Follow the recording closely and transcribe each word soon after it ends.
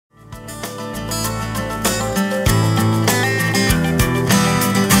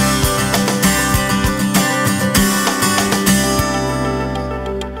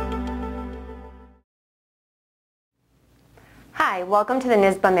Hi, welcome to the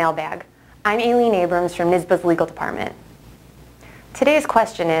NYSSBA Mailbag. I'm Aileen Abrams from NYSSBA's Legal Department. Today's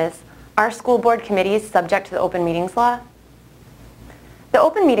question is, are school board committees subject to the Open Meetings Law? The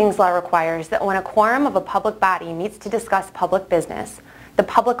Open Meetings Law requires that when a quorum of a public body meets to discuss public business, the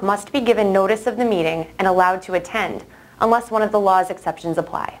public must be given notice of the meeting and allowed to attend, unless one of the law's exceptions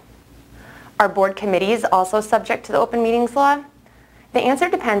apply. Are board committees also subject to the Open Meetings Law? The answer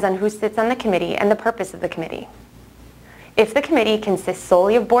depends on who sits on the committee and the purpose of the committee. If the committee consists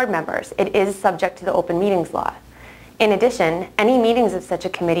solely of board members, it is subject to the Open Meetings Law. In addition, any meetings of such a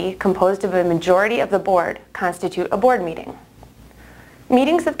committee composed of a majority of the board constitute a board meeting.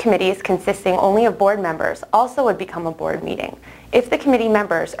 Meetings of committees consisting only of board members also would become a board meeting if the committee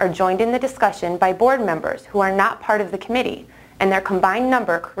members are joined in the discussion by board members who are not part of the committee and their combined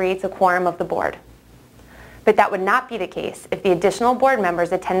number creates a quorum of the board. But that would not be the case if the additional board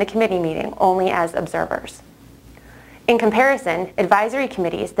members attend the committee meeting only as observers. In comparison, advisory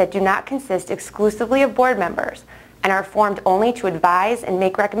committees that do not consist exclusively of board members and are formed only to advise and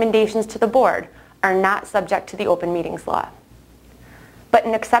make recommendations to the board are not subject to the Open Meetings Law. But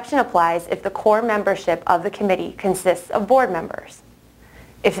an exception applies if the core membership of the committee consists of board members.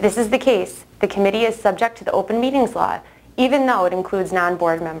 If this is the case, the committee is subject to the Open Meetings Law, even though it includes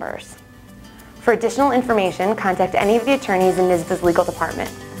non-board members. For additional information, contact any of the attorneys in NYSSBA's legal department.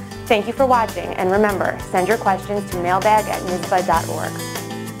 Thank you for watching, and remember, send your questions to mailbag@nyssba.org.